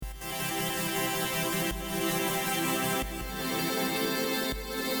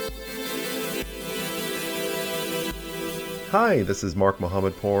Hi, this is Mark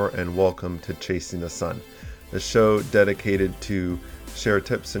Mohammadpour, and welcome to Chasing the Sun, a show dedicated to share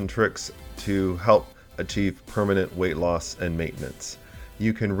tips and tricks to help achieve permanent weight loss and maintenance.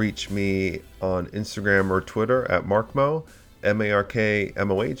 You can reach me on Instagram or Twitter at MarkMo,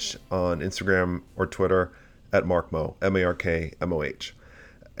 MarkMoh, on Instagram or Twitter at MarkMo, MarkMoh.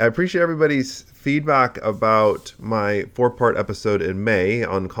 I appreciate everybody's feedback about my 4-part episode in May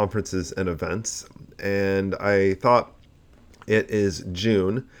on conferences and events, and I thought it is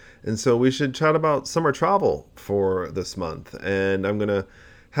June, and so we should chat about summer travel for this month. And I'm going to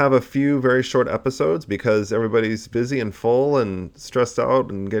have a few very short episodes because everybody's busy and full and stressed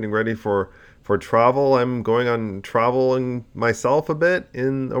out and getting ready for travel. I'm going on traveling myself a bit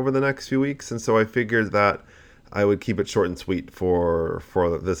over the next few weeks, and so I figured that I would keep it short and sweet for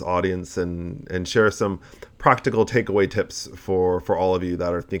this audience and share some practical takeaway tips for all of you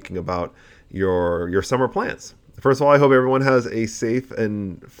that are thinking about your summer plans. First of all, I hope everyone has a safe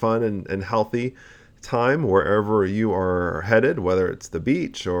and fun and healthy time wherever you are headed, whether it's the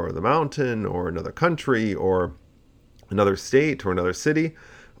beach or the mountain or another country or another state or another city,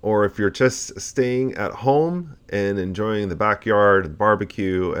 or if you're just staying at home and enjoying the backyard,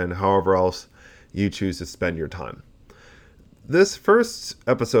 barbecue, and however else you choose to spend your time. This first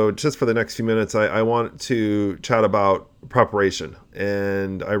episode, just for the next few minutes, I want to chat about preparation.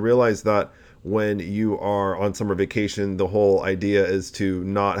 And I realize that when you are on summer vacation, the whole idea is to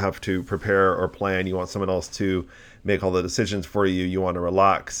not have to prepare or plan. You want someone else to make all the decisions for you. You want to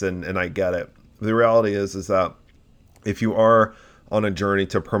relax, and I get it. The reality is that if you are on a journey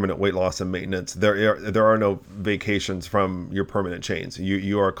to permanent weight loss and maintenance, there are no vacations from your permanent change.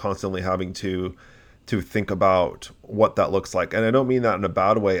 You are constantly having to think about what that looks like. And I don't mean that in a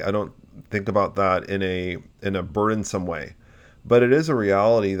bad way. I don't think about that in a burdensome way. But it is a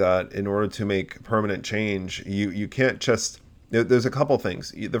reality that in order to make permanent change, you can't just, there's a couple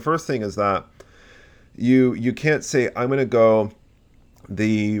things. The first thing is that you can't say, I'm going to go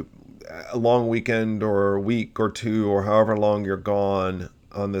the long weekend or week or two or however long you're gone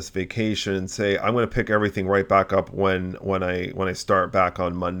on this vacation and say, I'm going to pick everything right back up when I start back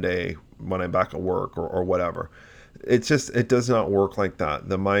on Monday, when I'm back at work or whatever. It does not work like that.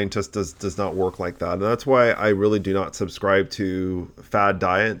 The mind just does not work like that. And that's why I really do not subscribe to fad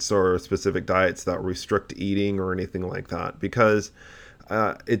diets or specific diets that restrict eating or anything like that, because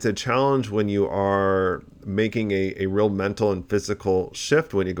it's a challenge when you are making a real mental and physical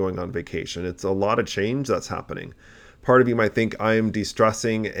shift when you're going on vacation. It's a lot of change that's happening. Part of you might think I am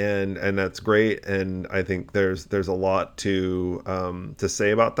de-stressing, and that's great. And I think there's a lot to say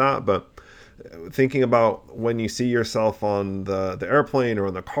about that. But thinking about when you see yourself on the airplane or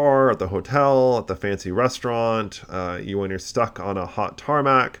in the car, at the hotel, at the fancy restaurant, when you're stuck on a hot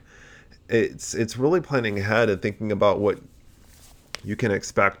tarmac, it's really planning ahead and thinking about what you can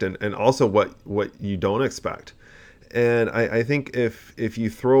expect and also what you don't expect. And I think if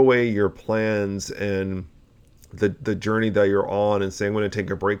you throw away your plans and the journey that you're on and say, I'm going to take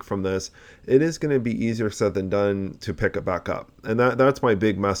a break from this, it is going to be easier said than done to pick it back up. And that's my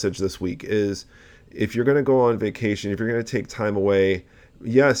big message this week is, if you're going to go on vacation, if you're going to take time away,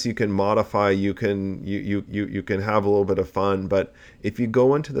 yes, you can modify, you can have a little bit of fun, but if you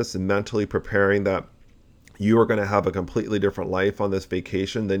go into this mentally preparing that you are going to have a completely different life on this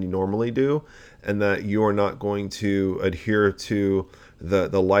vacation than you normally do, and that you are not going to adhere to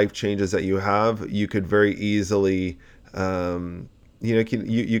the life changes that you have, you could very easily,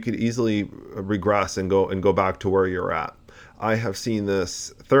 you could easily regress and go back to where you're at. I have seen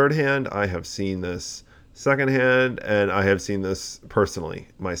this third hand, I have seen this second hand, and I have seen this personally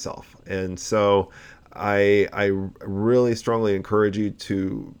myself. And so I really strongly encourage you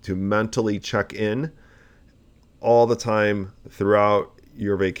to mentally check in all the time throughout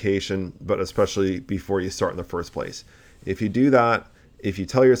your vacation, but especially before you start in the first place. If you do that, if you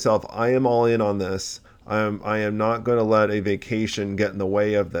tell yourself, I am all in on this, I am not going to let a vacation get in the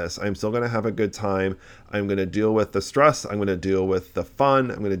way of this. I'm still going to have a good time. I'm going to deal with the stress. I'm going to deal with the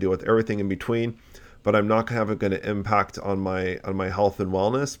fun. I'm going to deal with everything in between, but I'm not going to impact on my health and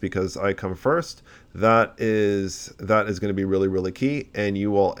wellness because I come first. That is going to be really, really key, and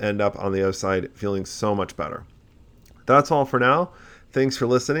you will end up on the other side feeling so much better. That's all for now. Thanks for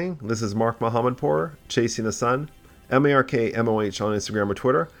listening. This is Mark Mohammadpour, Chasing the Sun, MarkMoh on Instagram or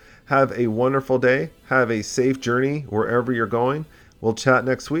Twitter. Have a wonderful day. Have a safe journey wherever you're going. We'll chat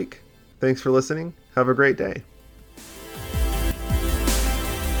next week. Thanks for listening. Have a great day.